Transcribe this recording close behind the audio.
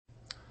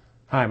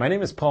Hi, my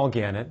name is Paul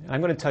Gannett.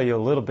 I'm going to tell you a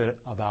little bit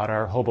about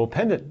our HOBO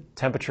Pendant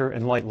temperature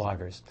and light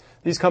loggers.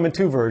 These come in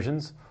two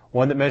versions,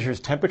 one that measures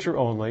temperature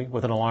only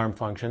with an alarm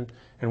function,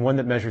 and one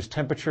that measures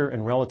temperature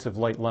and relative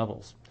light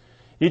levels.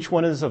 Each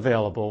one is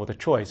available with a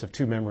choice of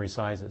two memory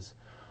sizes.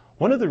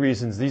 One of the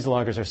reasons these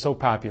loggers are so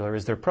popular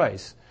is their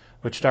price,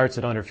 which starts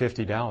at under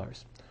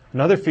 $50.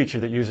 Another feature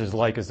that users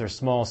like is their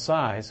small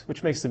size,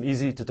 which makes them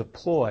easy to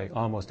deploy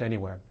almost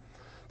anywhere.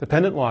 The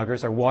pendant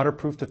loggers are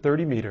waterproof to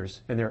 30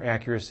 meters and their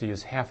accuracy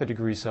is half a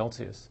degree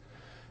Celsius.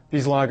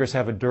 These loggers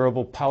have a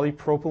durable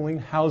polypropylene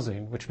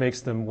housing which makes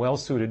them well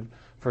suited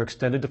for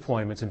extended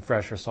deployments in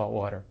fresh or salt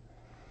water,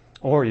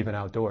 or even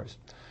outdoors.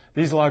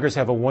 These loggers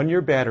have a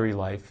 1-year battery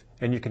life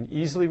and you can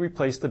easily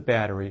replace the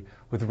battery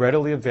with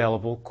readily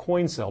available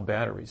coin cell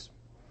batteries.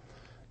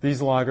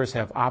 These loggers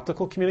have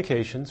optical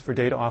communications for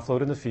data offload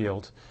in the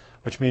field,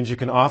 which means you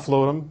can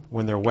offload them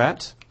when they're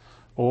wet,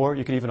 or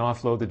you can even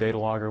offload the data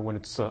logger when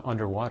it's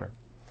underwater.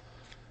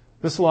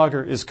 This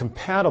logger is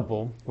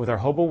compatible with our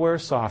HOBOware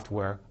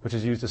software, which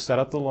is used to set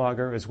up the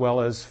logger as well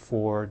as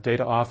for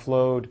data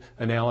offload,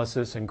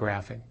 analysis, and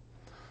graphing.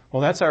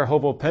 Well, that's our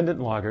HOBO pendant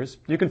loggers.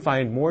 You can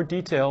find more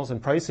details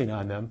and pricing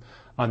on them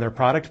on their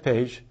product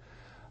page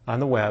on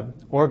the web,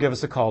 or give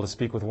us a call to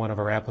speak with one of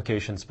our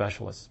application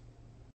specialists.